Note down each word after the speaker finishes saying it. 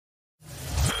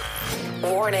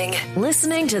Warning.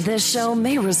 Listening to this show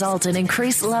may result in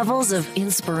increased levels of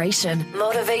inspiration,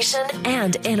 motivation,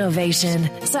 and innovation.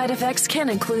 Side effects can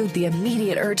include the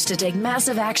immediate urge to take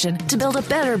massive action to build a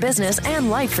better business and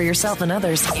life for yourself and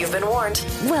others. You've been warned.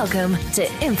 Welcome to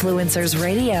Influencers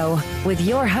Radio with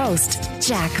your host,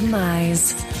 Jack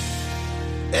Mize.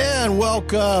 And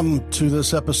welcome to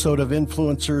this episode of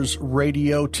Influencers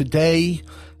Radio. Today,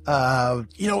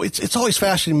 it's always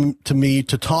fascinating to me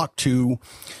to talk to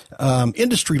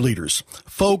industry leaders,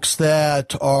 folks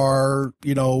that are,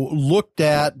 looked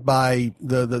at by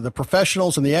the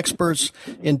professionals and the experts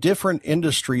in different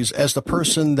industries as the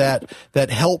person that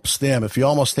helps them. If you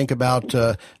almost think about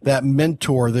that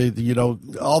mentor,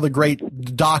 all the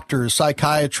great doctors,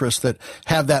 psychiatrists that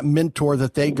have that mentor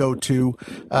that they go to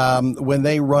when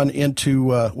they run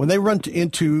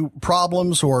into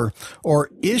problems or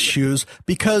issues,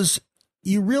 because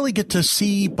you really get to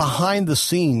see behind the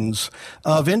scenes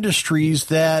of industries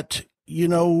that, we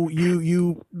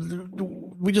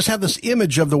just have this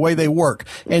image of the way they work.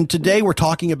 And today we're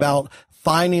talking about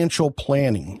financial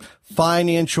planning,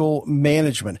 financial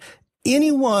management.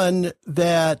 Anyone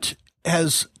that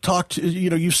has talked to,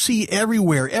 you see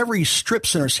everywhere, every strip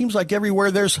center, seems like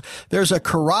everywhere there's a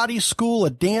karate school,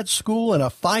 a dance school, and a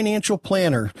financial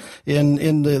planner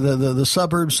in the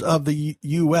suburbs of the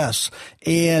U.S.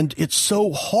 And it's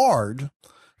so hard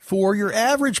for your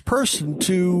average person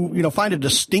to, find a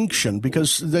distinction,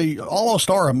 because they almost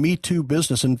are a Me Too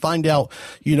business, and find out,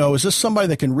 is this somebody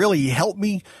that can really help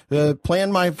me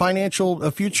plan my financial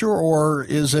future, or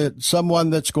is it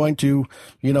someone that's going to,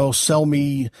 sell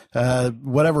me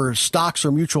whatever stocks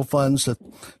or mutual funds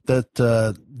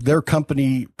that their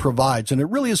company provides? And it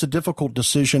really is a difficult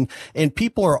decision, and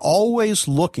people are always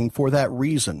looking for that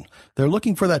reason. They're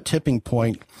looking for that tipping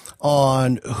point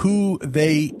on who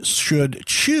they should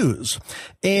choose.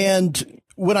 And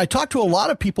when I talk to a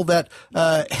lot of people that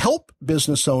help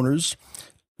business owners,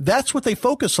 that's what they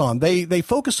focus on. They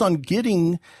focus on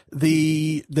getting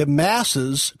the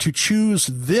masses to choose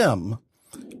them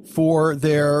for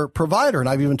their provider. And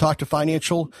I've even talked to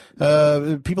financial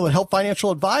people that help financial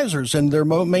advisors, and their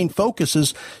main focus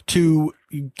is to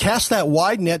cast that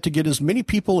wide net to get as many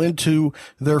people into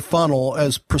their funnel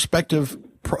as prospective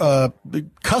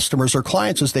customers or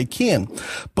clients as they can.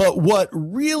 But what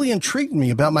really intrigued me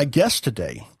about my guest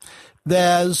today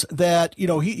is that,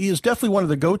 he is definitely one of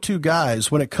the go-to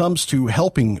guys when it comes to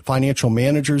helping financial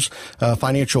managers,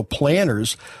 financial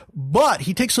planners, but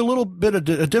he takes a little bit of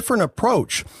a different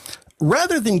approach.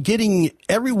 Rather than getting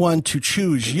everyone to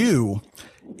choose you,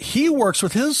 he works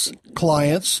with his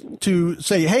clients to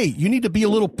say, hey, you need to be a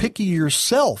little picky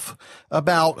yourself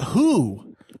about who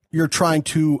you're trying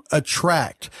to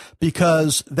attract,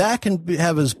 because that can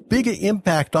have as big an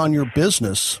impact on your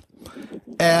business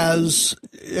as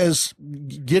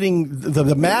getting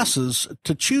the masses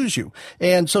to choose you.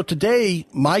 And so today,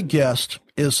 my guest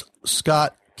is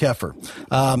Scott Keffer.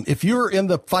 If you're in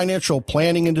the financial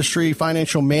planning industry,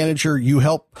 financial manager, you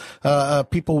help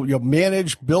people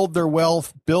manage, build their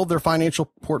wealth, build their financial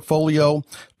portfolio,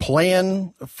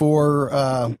 plan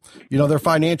for their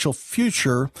financial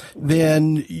future,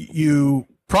 then you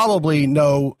probably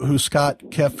know who Scott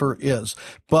Keffer is.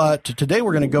 But today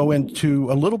we're going to go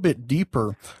into a little bit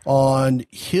deeper on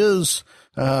his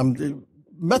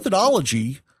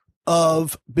methodology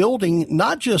of building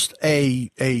not just a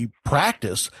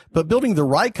practice, but building the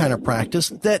right kind of practice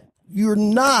that you're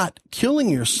not killing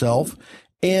yourself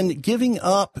and giving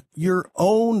up your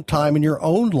own time and your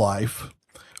own life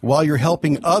while you're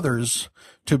helping others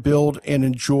to build and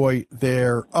enjoy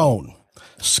their own.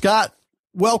 Scott,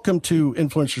 welcome to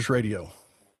Influencers Radio.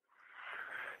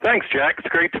 Thanks, Jack. It's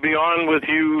great to be on with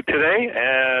you today,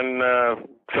 and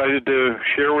excited to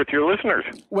share with your listeners.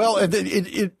 Well,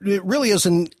 it really is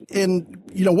in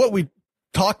what we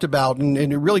talked about, and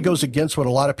it really goes against what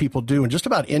a lot of people do in just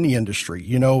about any industry.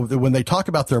 When they talk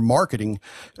about their marketing,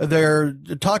 they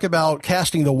talk about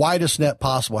casting the widest net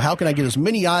possible. How can I get as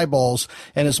many eyeballs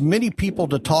and as many people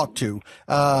to talk to?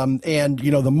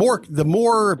 The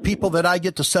more people that I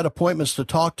get to set appointments to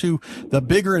talk to, the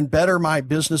bigger and better my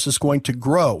business is going to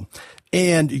grow.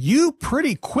 And you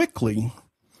pretty quickly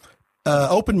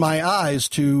opened my eyes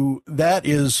to that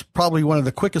is probably one of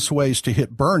the quickest ways to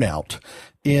hit burnout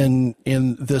in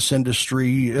this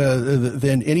industry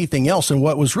than anything else. And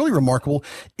what was really remarkable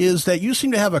is that you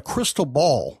seem to have a crystal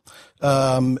ball.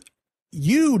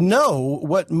 You know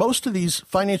what most of these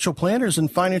financial planners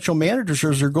and financial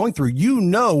managers are going through. You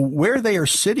know where they are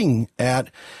sitting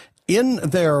at in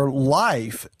their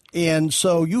life, And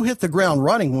so you hit the ground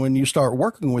running when you start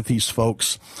working with these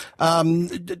folks.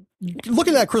 Look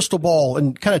at that crystal ball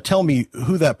and kind of tell me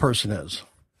who that person is.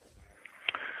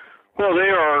 Well, they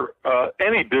are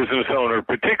any business owner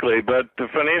particularly, but the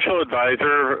financial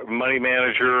advisor, money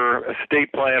manager,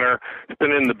 estate planner has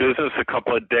been in the business a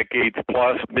couple of decades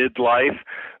plus, midlife.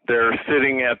 They're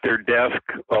sitting at their desk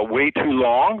way too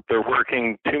long. They're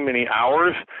working too many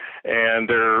hours, and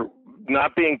they're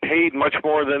not being paid much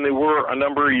more than they were a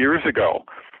number of years ago.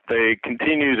 They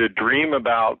continue to dream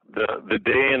about the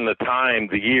day and the time,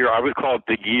 the year. I would call it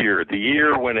the year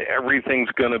when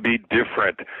everything's going to be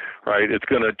different, right? It's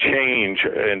going to change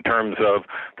in terms of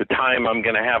the time I'm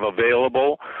going to have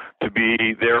available to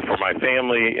be there for my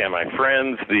family and my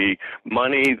friends, the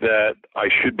money that I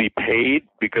should be paid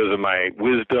because of my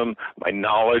wisdom, my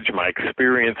knowledge, my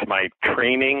experience, my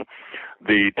training,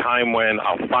 the time when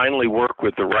I'll finally work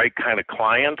with the right kind of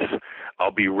clients. I'll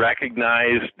be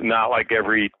recognized, not like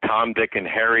every Tom, Dick, and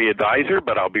Harry advisor,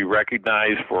 but I'll be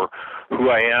recognized for who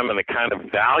I am and the kind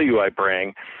of value I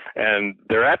bring. And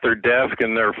they're at their desk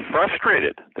and they're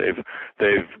frustrated. They've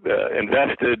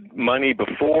invested money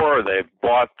before. They've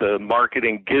bought the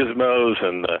marketing gizmos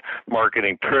and the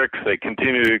marketing tricks. They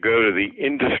continue to go to the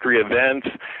industry events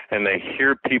and they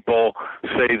hear people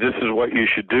say this is what you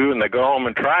should do, and they go home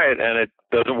and try it and it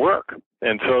doesn't work.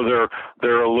 And so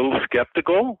they're a little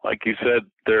skeptical. Like you said,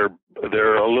 they're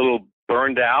a little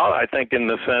burned out, I think, in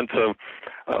the sense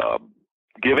of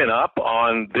giving up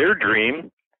on their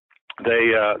dream.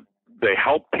 They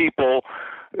help people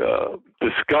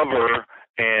discover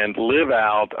and live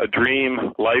out a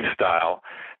dream lifestyle,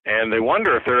 and they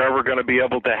wonder if they're ever going to be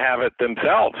able to have it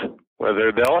themselves,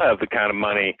 whether they'll have the kind of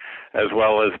money as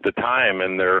well as the time,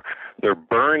 and they're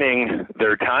burning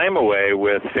their time away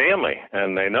with family.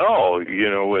 And they know,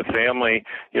 with family,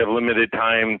 you have limited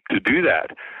time to do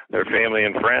that. Their family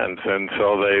and friends. And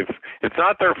so it's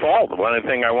not their fault. One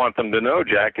thing I want them to know,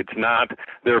 Jack, it's not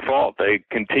their fault. They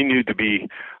continue to be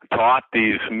taught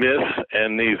these myths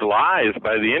and these lies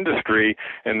by the industry,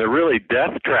 and they're really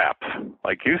death traps.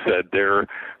 Like you said, they're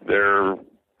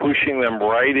pushing them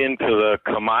right into the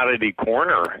commodity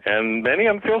corner, and many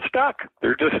of them feel stuck.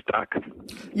 They're just stuck.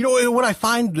 What I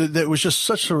find that was just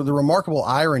such the remarkable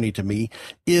irony to me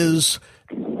is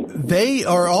they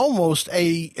are almost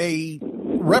a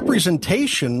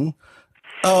representation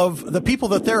of the people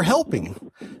that they're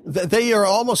helping. They are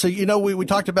almost, we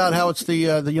talked about how it's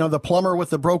the plumber with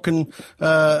the broken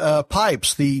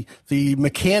pipes, the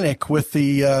mechanic with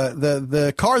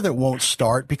the car that won't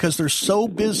start because they're so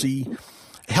busy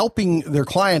helping their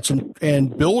clients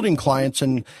and building clients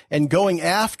and going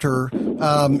after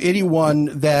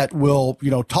anyone that will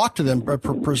talk to them,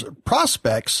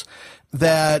 prospects,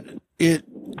 that it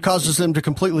causes them to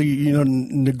completely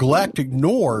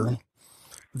ignore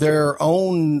their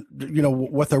own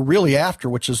what they're really after,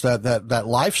 which is that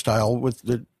lifestyle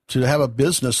to have a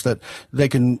business that they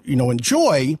can,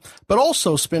 enjoy, but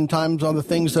also spend time on the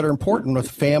things that are important with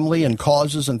family and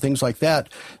causes and things like that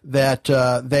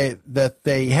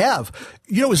they have.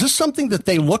 Is this something that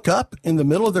they look up in the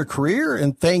middle of their career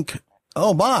and think,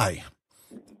 oh my,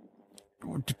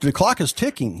 the clock is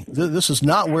ticking. This is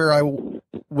not where I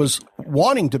was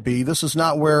wanting to be. This is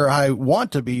not where I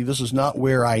want to be. This is not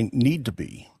where I need to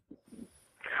be.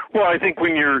 Well, I think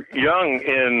when you're young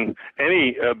in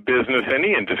any business,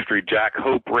 any industry, Jack,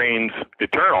 hope reigns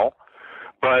eternal.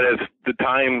 But as the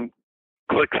time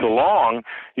clicks along,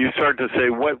 you start to say,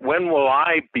 when will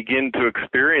I begin to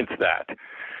experience that?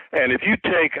 And if you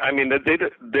take,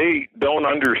 they don't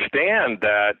understand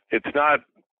that it's not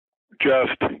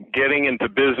just getting into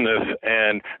business,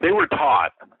 and they were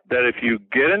taught that if you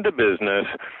get into business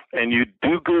and you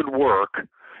do good work,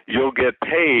 you'll get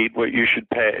paid what you should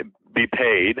be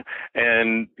paid,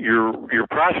 and your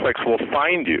prospects will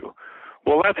find you.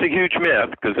 Well, that's a huge myth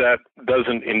because that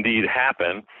doesn't indeed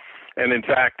happen. And in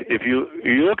fact, if you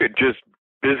look at just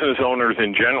business owners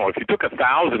in general, if you took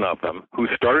 1,000 of them who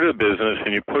started a business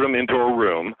and you put them into a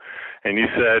room and you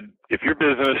said, if your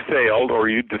business failed or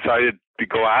you decided to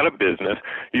go out of business,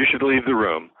 you should leave the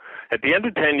room. At the end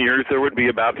of 10 years, there would be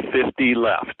about 50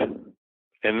 left.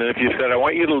 And then if you said, I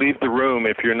want you to leave the room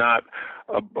if you're not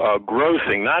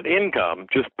grossing, not income,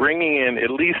 just bringing in at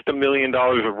least $1 million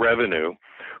of revenue,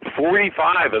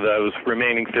 45 of those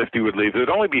remaining 50 would leave. There'd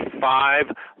only be 5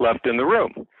 left in the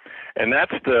room. And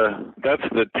that's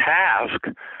the task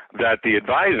that the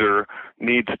advisor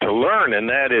needs to learn, and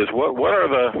that is what are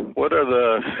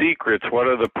the secrets, what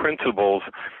are the principles,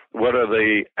 what are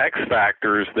the X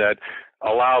factors that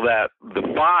allow the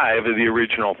 5 of the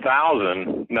original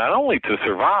 1,000 not only to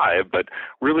survive but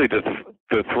really to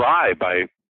thrive by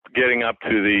getting up to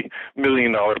the $1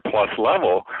 million plus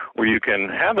level where you can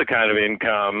have the kind of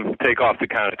income, take off the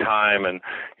kind of time, and,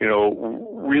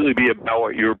 really be about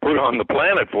what you were put on the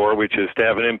planet for, which is to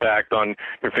have an impact on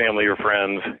your family, your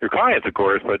friends, your clients, of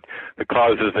course, but the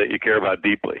causes that you care about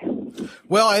deeply.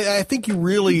 Well, I think you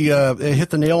really hit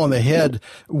the nail on the head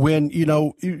when,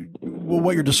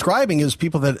 what you're describing is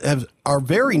people that are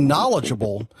very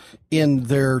knowledgeable in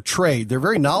their trade. They're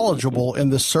very knowledgeable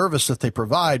in the service that they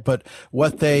provide, but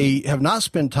what they have not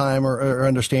spent time or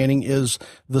understanding is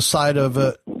the side of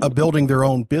building their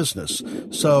own business.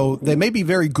 So they may be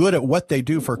very good at what they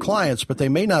do for clients, but they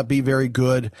may not be very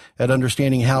good at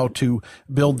understanding how to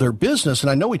build their business. And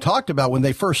I know we talked about when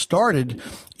they first started,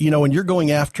 when you're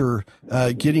going after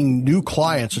getting new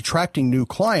clients, attracting new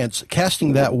clients,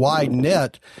 casting that wide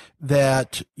net,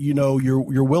 that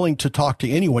you're willing to talk to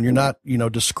anyone. You're not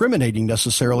discriminating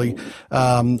necessarily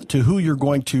to who you're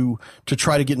going to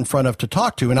try to get in front of to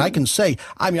talk to. And I can say,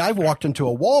 I've walked into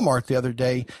a Walmart the other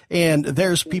day, and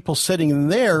there's people sitting in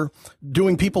there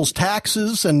doing people's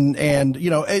taxes and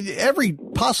every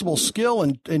possible skill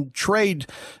and trade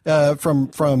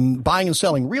from buying and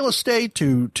selling real estate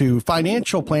to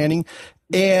financial planning,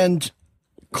 and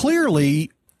clearly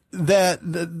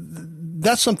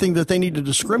that's something that they need to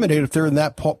discriminate if they're in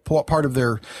that part of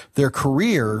their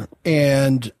career.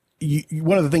 And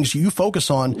one of the things you focus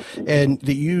on and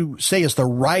that you say is the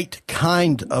right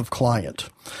kind of client.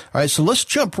 All right. So let's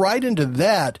jump right into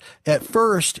that. At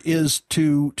first is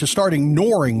to start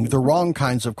ignoring the wrong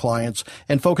kinds of clients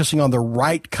and focusing on the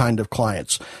right kind of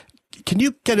clients. Can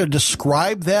you kind of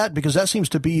describe that? Because that seems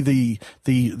to be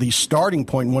the starting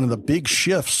point, one of the big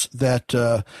shifts that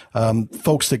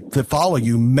folks that follow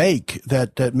you make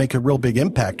that make a real big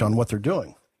impact on what they're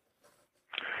doing.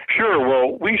 Sure.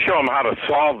 Well, we show them how to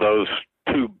solve those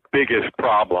two biggest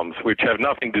problems, which have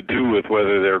nothing to do with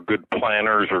whether they're good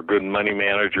planners or good money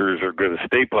managers or good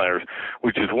estate planners,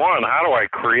 which is one, how do I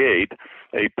create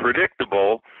a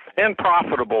predictable and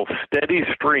profitable steady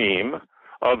stream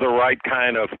of the right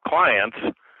kind of clients,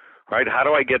 right? How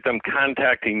do I get them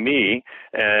contacting me,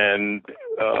 and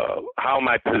how am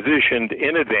I positioned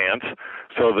in advance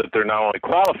so that they're not only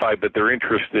qualified, but they're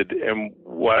interested in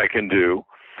what I can do?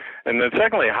 And then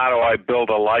secondly, how do I build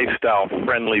a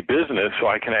lifestyle-friendly business so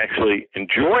I can actually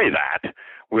enjoy that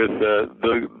with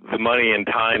the money and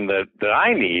time that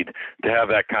I need to have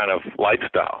that kind of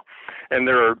lifestyle? And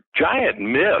there are giant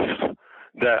myths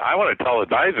that I want to tell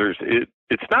advisors,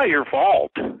 it's not your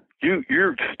fault.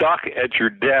 You're stuck at your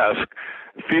desk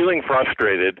feeling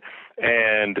frustrated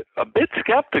and a bit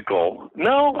skeptical.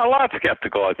 No, a lot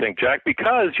skeptical, I think, Jack,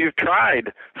 because you've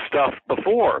tried stuff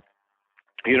before.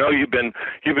 You've been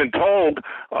told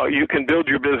you can build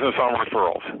your business on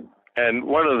referrals. And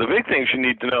one of the big things you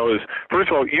need to know is, first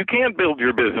of all, you can't build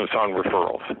your business on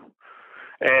referrals.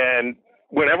 And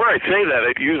whenever I say that,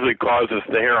 it usually causes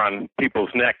the hair on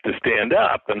people's neck to stand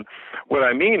up. And what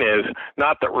I mean is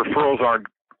not that referrals aren't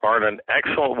an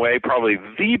excellent way, probably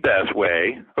the best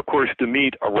way, of course, to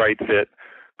meet a right fit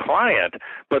client.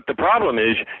 But the problem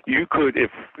is you could,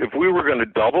 if we were going to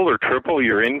double or triple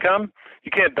your income, you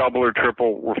can't double or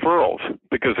triple referrals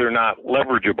because they're not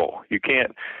leverageable. You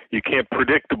can't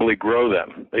predictably grow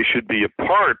them. They should be a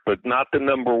part, but not the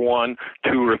number 1,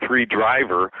 2, or 3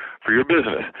 driver for your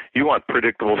business. You want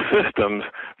predictable systems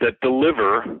that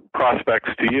deliver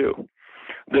prospects to you.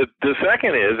 The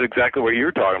second is exactly what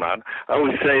you're talking about. I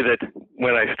always say that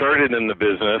when I started in the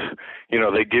business,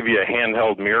 they give you a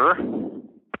handheld mirror,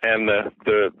 and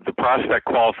the prospect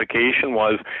qualification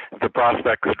was if the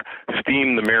prospect could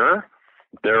steam the mirror,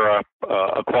 they're a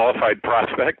qualified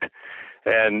prospect,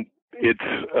 and it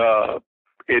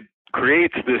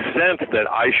creates this sense that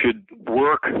I should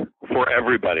work for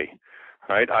everybody,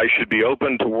 right? I should be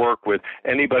open to work with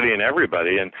anybody and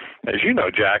everybody. And as you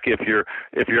know, Jack, if you're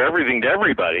everything to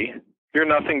everybody, you're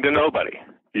nothing to nobody.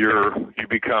 You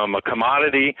become a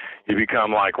commodity. You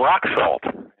become like rock salt,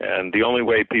 and the only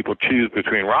way people choose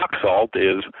between rock salt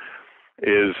is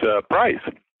price.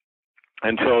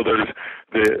 And so there's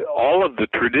all of the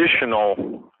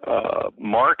traditional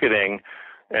marketing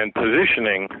and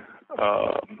positioning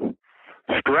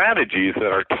strategies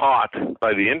that are taught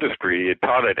by the industry,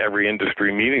 taught at every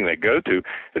industry meeting they go to.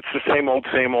 It's the same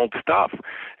old stuff.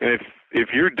 And if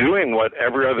you're doing what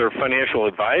every other financial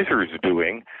advisor is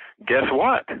doing, guess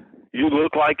what? You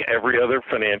look like every other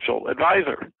financial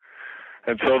advisor.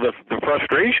 And so the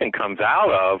frustration comes out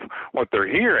of what they're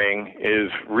hearing is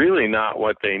really not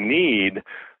what they need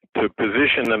to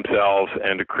position themselves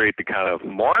and to create the kind of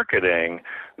marketing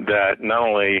that not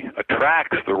only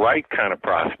attracts the right kind of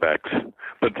prospects,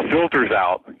 but filters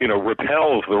out,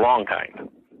 repels the wrong kind.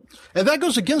 And that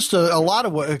goes against a lot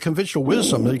of what, conventional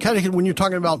wisdom. You kind of when you're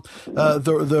talking about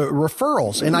the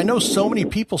referrals, and I know so many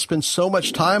people spend so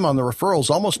much time on the referrals,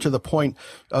 almost to the point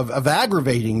of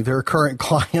aggravating their current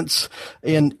clients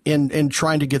in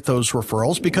trying to get those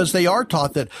referrals, because they are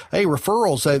taught that, hey,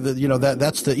 referrals,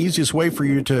 that's the easiest way for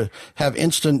you to have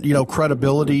instant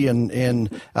credibility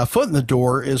and a foot in the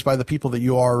door is by the people that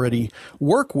you already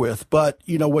work with. But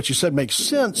what you said makes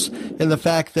sense in the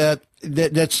fact that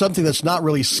that's something that's not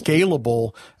really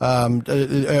scalable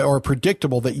or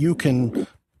predictable, that you can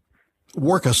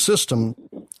work a system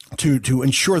to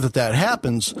ensure that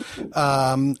happens.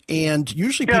 And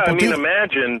usually people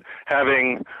imagine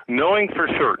knowing for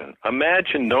certain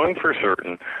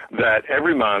that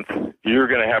every month you're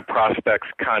going to have prospects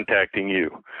contacting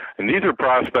you. And these are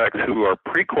prospects who are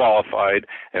pre-qualified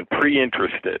and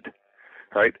pre-interested.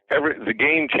 Right? The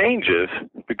game changes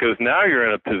because now you're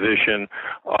in a position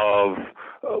of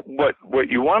what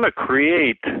you want to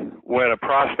create when a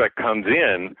prospect comes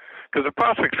in, because the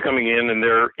prospect's coming in and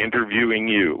they're interviewing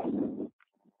you.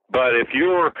 But if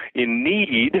you're in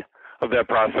need of that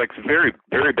prospect, it's very,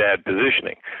 very bad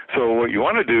positioning. So what you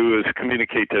want to do is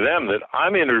communicate to them that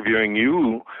I'm interviewing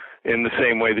you in the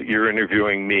same way that you're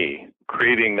interviewing me,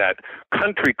 creating that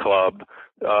country club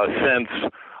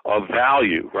sense of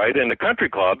value, right? In the country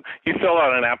club, you fill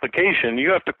out an application, you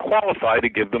have to qualify to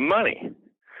give them money.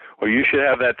 Well, you should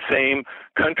have that same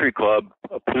country club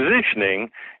positioning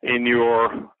in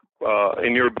your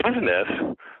business,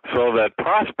 so that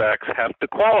prospects have to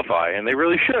qualify, and they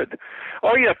really should.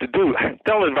 All you have to do,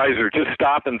 tell an advisor, just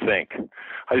stop and think.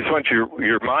 I just want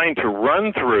your mind to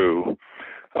run through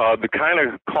the kind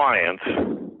of clients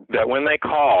that when they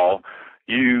call,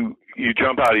 you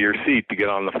jump out of your seat to get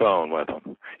on the phone with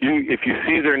them. If you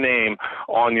see their name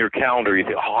on your calendar, you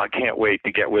think, oh, I can't wait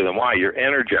to get with them. Why? You're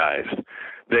energized.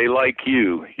 They like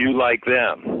you. You like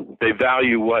them. They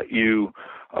value what you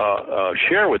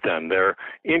share with them. They're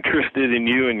interested in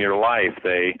you and your life.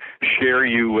 They share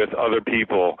you with other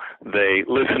people. They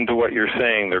listen to what you're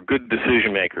saying. They're good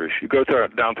decision makers. You go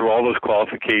down through all those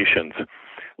qualifications.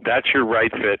 That's your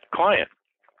right fit client.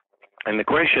 And the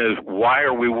question is, why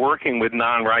are we working with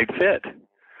non-right fit?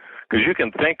 Because you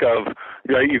can think of,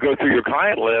 you go through your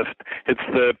client list, it's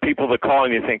the people that call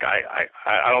and you think,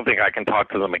 I don't think I can talk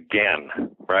to them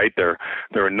again, right? They're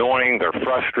annoying, they're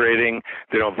frustrating,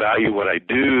 they don't value what I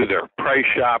do, they're price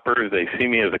shoppers, they see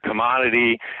me as a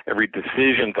commodity, every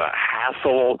decision's a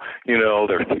hassle,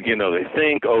 they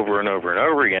think over and over and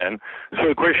over again. So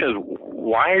the question is,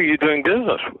 why are you doing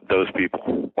business with those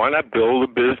people? Why not build a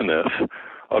business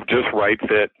of just right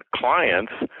fit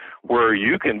clients where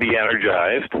you can be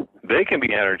energized, they can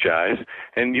be energized,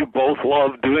 and you both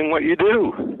love doing what you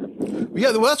do?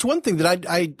 Yeah, well, that's one thing that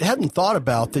I hadn't thought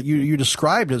about that you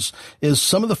described is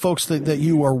some of the folks that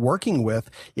you are working with.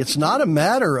 It's not a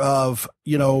matter of,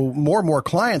 more and more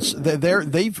clients.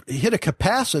 They've hit a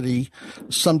capacity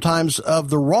sometimes of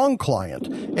the wrong client.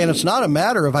 And it's not a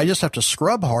matter of I just have to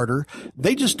scrub harder.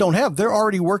 They just don't have. They're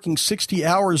already working 60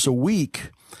 hours a week.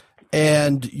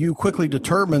 And you quickly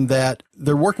determine that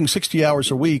they're working 60 hours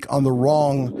a week on the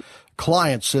wrong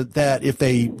clients, that if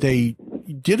they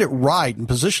did it right and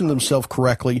positioned themselves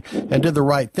correctly and did the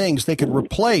right things, they could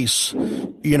replace,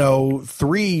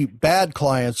 3 bad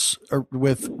clients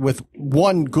with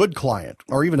one good client,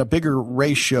 or even a bigger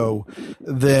ratio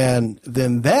than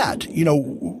that.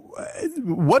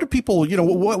 What do people,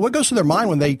 what goes through their mind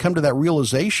when they come to that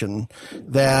realization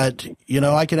that,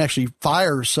 I can actually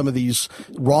fire some of these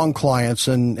wrong clients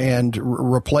and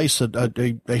replace a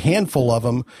handful of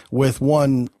them with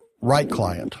one right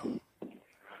client?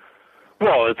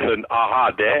 Well, it's an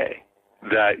aha day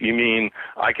that you mean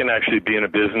I can actually be in a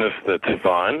business that's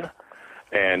fun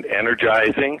and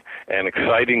energizing and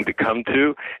exciting to come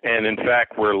to, and in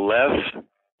fact where less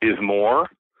is more,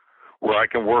 where I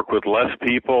can work with less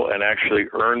people and actually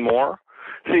earn more.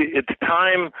 See, it's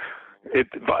time.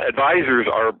 Advisors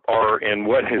are in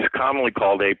what is commonly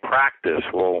called a practice.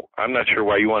 Well, I'm not sure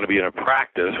why you want to be in a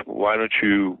practice. Why don't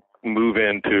you move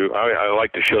into, I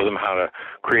like to show them how to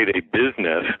create a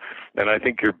business, and I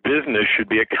think your business should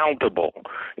be accountable.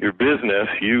 Your business,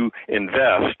 you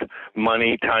invest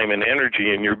money, time, and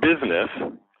energy in your business,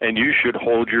 and you should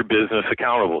hold your business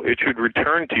accountable. It should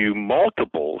return to you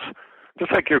multiples.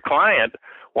 Just like your client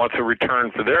wants a return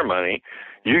for their money,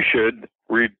 you should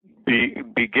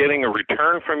be getting a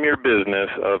return from your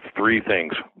business of 3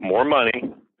 things: more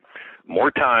money, more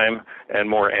time, and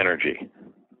more energy.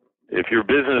 If your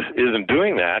business isn't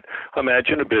doing that,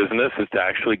 imagine a business that's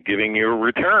actually giving you a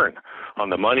return on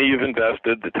the money you've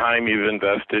invested, the time you've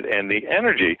invested, and the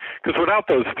energy. Because without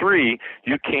those 3,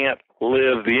 you can't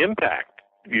live the impact.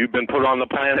 you've been put on the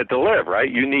planet to live, right?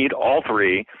 You need all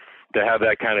three to have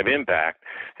that kind of impact.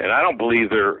 And I don't believe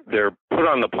they're put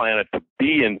on the planet to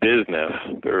be in business.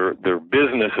 Their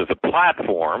business is a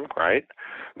platform, right,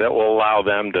 that will allow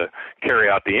them to carry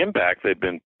out the impact they've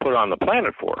been put on the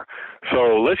planet for.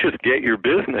 So let's just get your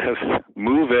business,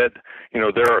 move it.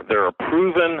 There are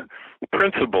proven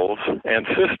principles and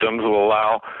systems will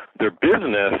allow their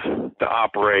business to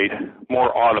operate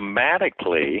more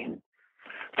automatically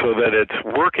so that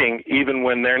it's working even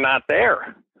when they're not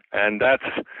there. And that's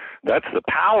the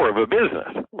power of a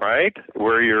business, right?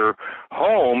 Where you're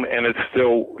home and it's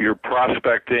still your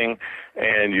prospecting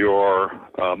and your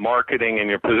marketing and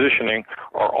your positioning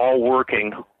are all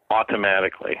working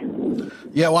automatically.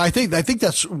 Yeah, well, I think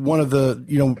that's one of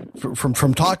the,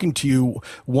 from talking to you,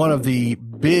 one of the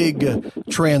big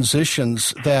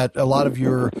transitions that a lot of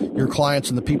your clients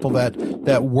and the people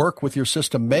that work with your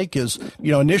system make is,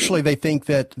 initially they think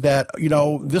that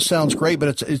this sounds great,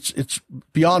 but it's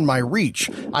beyond my reach.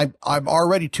 I'm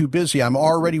already too busy. I'm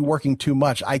already working too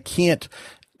much. I can't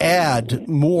add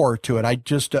more to it. I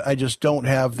just don't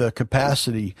have the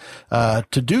capacity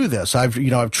to do this.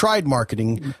 I've tried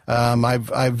marketing.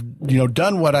 I've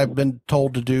done what I've been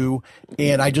told to do,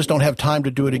 and I just don't have time to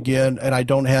do it again. And I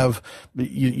don't have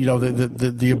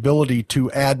the ability to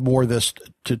add more this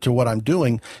to what I'm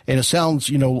doing. And it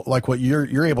sounds like what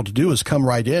you're able to do is come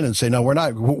right in and say, no, we're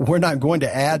not going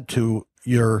to add to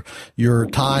your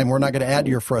time. We're not going to add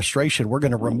to your frustration. We're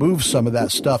going to remove some of that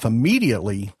stuff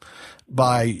immediately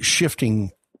by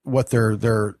shifting what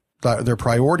their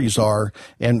priorities are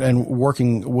and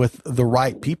working with the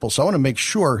right people. So I want to make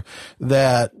sure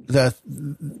that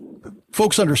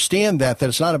folks understand that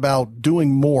it's not about doing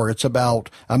more. It's about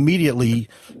immediately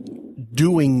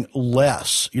doing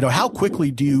less. How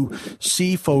quickly do you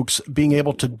see folks being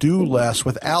able to do less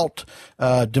without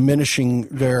diminishing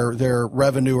their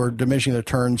revenue or diminishing their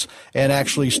turns, and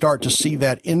actually start to see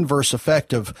that inverse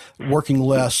effect of working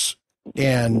less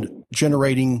and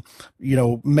generating,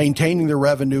 maintaining their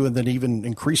revenue and then even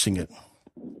increasing it?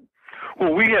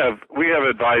 Well, we have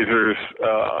advisors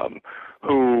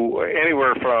who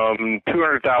anywhere from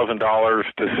 $200,000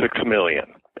 to $6 million,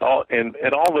 all in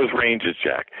all those ranges,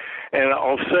 Jack. And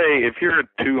I'll say if you're at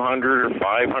 200 or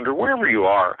 500, wherever you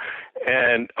are,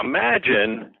 and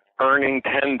imagine earning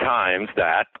 10 times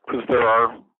that, because there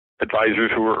are advisors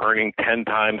who are earning 10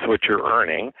 times what you're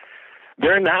earning.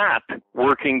 They're not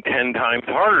working 10 times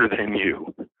harder than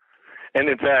you. And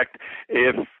in fact,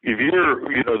 if you're,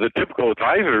 the typical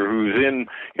advisor who's in,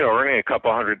 earning a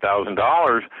couple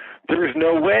 $100,000, there's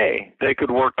no way they could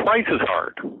work twice as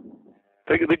hard.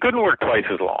 They couldn't work twice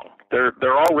as long.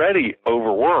 They're already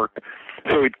overworked.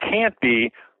 So it can't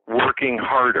be working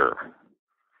harder.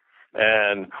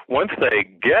 And once they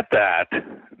get that,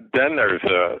 then there's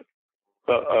a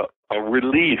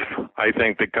relief, I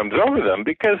think, that comes over them,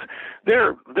 because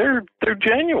they're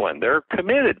genuine, they're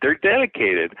committed, they're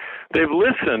dedicated. They've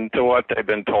listened to what they've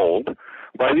been told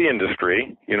by the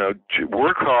industry,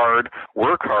 work hard,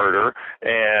 work harder,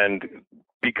 and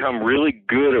become really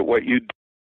good at what you do.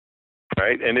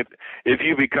 Right? And if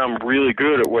you become really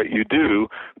good at what you do,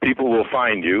 people will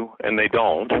find you, and they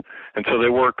don't. And so they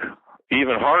work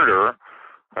even harder.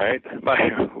 Right?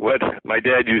 What my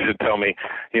dad used to tell me,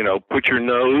 put your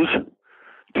nose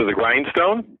to the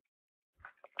grindstone.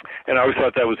 And I always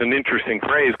thought that was an interesting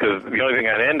phrase, because the only thing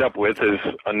I'd end up with is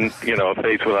a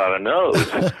face without a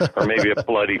nose, or maybe a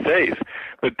bloody face.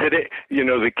 But today,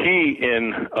 the key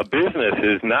in a business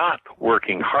is not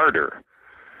working harder.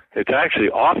 It's actually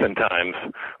oftentimes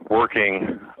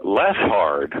working less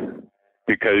hard,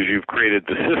 because you've created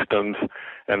the systems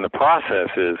and the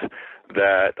processes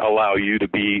that allow you to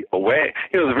be away.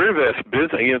 The very best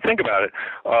business, think about it.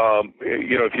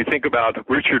 If you think about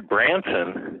Richard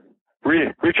Branson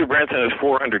has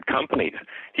 400 companies.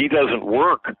 He doesn't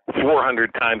work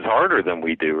 400 times harder than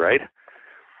we do, right?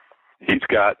 He's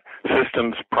got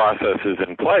systems, processes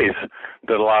in place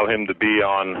that allow him to be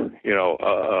on,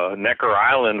 Necker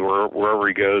Island, wherever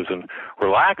he goes and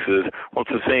relaxes. Well,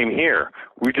 it's the same here.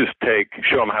 We just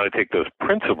show them how to take those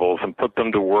principles and put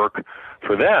them to work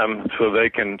for them, so they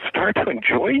can start to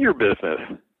enjoy your business.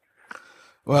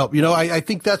 Well, I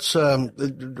think that's I'm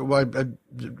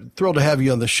thrilled to have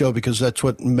you on the show, because that's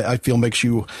what I feel makes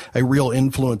you a real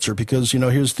influencer, because,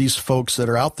 here's these folks that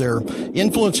are out there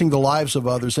influencing the lives of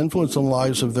others, influencing the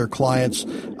lives of their clients,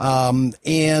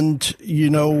 and,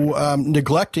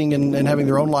 neglecting and having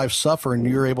their own lives suffer, and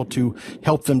you're able to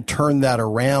help them turn that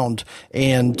around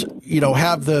and,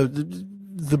 have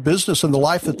the business and the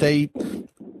life that they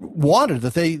wanted,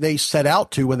 that they set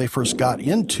out to when they first got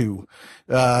into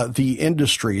the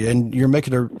industry, and you're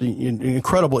making an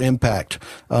incredible impact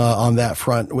on that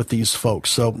front with these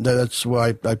folks. So that's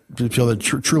why I feel that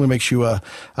truly makes you an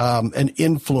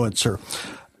influencer.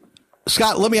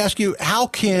 Scott, let me ask you, how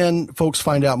can folks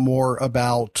find out more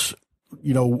about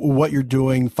what you're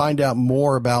doing, find out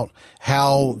more about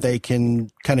how they can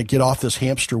kind of get off this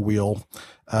hamster wheel,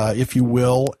 if you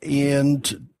will,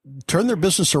 and turn their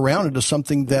business around into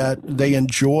something that they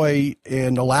enjoy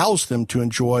and allows them to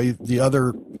enjoy the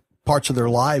other parts of their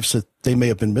lives that they may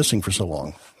have been missing for so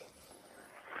long?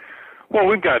 Well,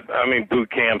 we've got,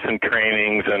 boot camps and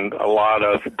trainings and a lot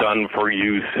of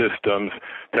done-for-you systems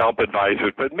to help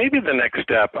advisors. But maybe the next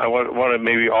step, I want to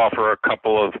maybe offer a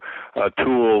couple of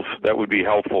tools that would be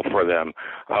helpful for them.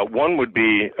 One would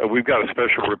be, we've got a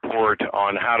special report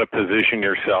on how to position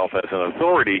yourself as an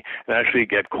authority and actually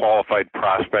get qualified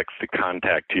prospects to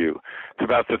contact you. It's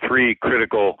about the 3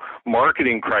 critical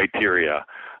marketing criteria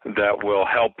that will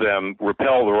help them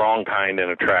repel the wrong kind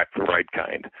and attract the right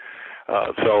kind.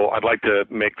 So I'd like to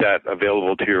make that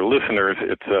available to your listeners.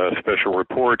 It's a special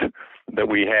report that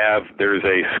we have. There's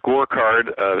a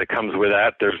scorecard that comes with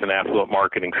that. There's an affluent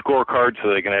marketing scorecard,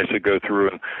 so they can actually go through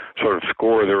and sort of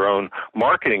score their own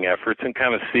marketing efforts and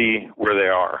kind of see where they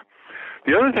are.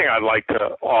 The other thing I'd like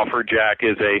to offer, Jack,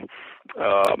 is I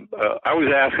always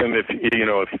ask them if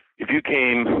you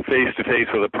came face to face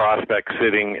with a prospect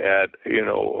sitting at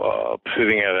a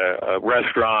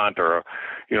restaurant or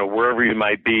wherever you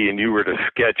might be, and you were to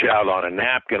sketch out on a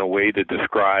napkin a way to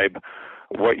describe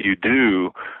what you do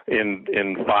in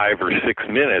 5 or 6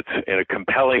 minutes in a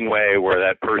compelling way where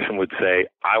that person would say,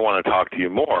 I want to talk to you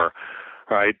more,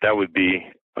 right? That would be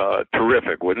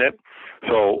terrific, wouldn't it?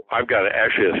 So I've got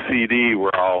actually a CD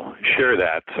where I'll share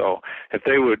that. So if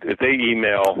they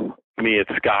email me at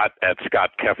Scott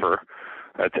Keffer,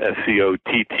 that's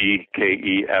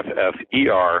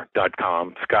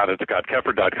SCOTTKEFFER.com,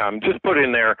 Scott@ScottKeffer.com. Just put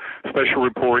in there special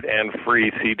report and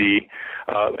free CD,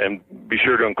 and be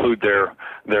sure to include their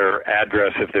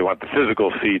address if they want the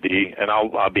physical CD, and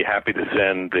I'll be happy to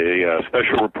send the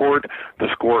special report, the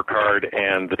scorecard,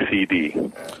 and the CD.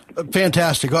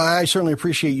 Fantastic. Well, I certainly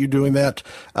appreciate you doing that,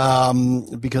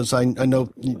 because I know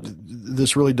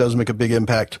this really does make a big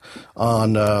impact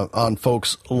on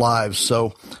folks' lives.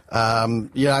 So,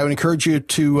 I would encourage you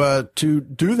to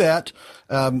do that.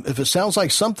 If it sounds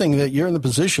like something that you're in the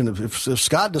position, if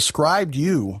Scott described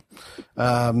you,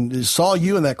 saw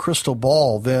you in that crystal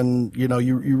ball, then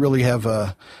you really have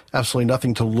absolutely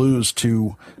nothing to lose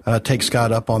to take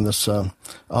Scott up on this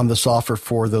offer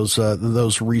for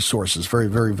those resources. Very,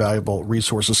 very valuable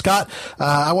resources. Scott,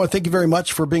 I want to thank you very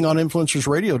much for being on Influencers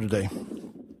Radio today.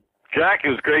 Jack, it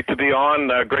was great to be on,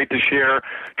 great to share.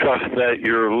 Trust that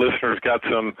your listeners got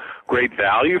some great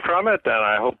value from it, and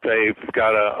I hope they've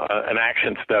got an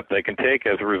action step they can take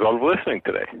as a result of listening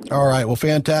today. All right. Well,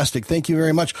 fantastic. Thank you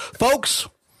very much. Folks,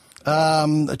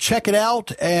 check it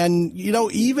out. And,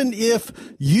 even if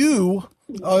you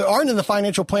aren't in the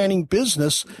financial planning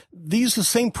business, these are the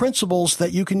same principles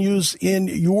that you can use in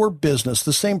your business,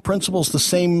 the same principles, the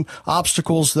same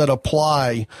obstacles that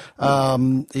apply.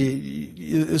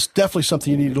 It's definitely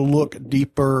something you need to look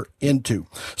deeper into.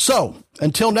 So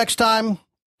until next time,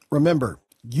 remember,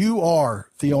 you are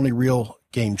the only real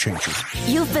game changer.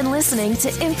 You've been listening to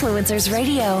Influencers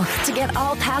Radio. To get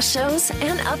all past shows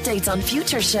and updates on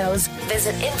future shows,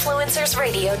 visit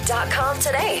influencersradio.com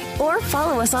today or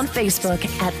follow us on Facebook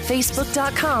at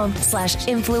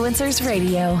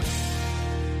facebook.com/influencersradio.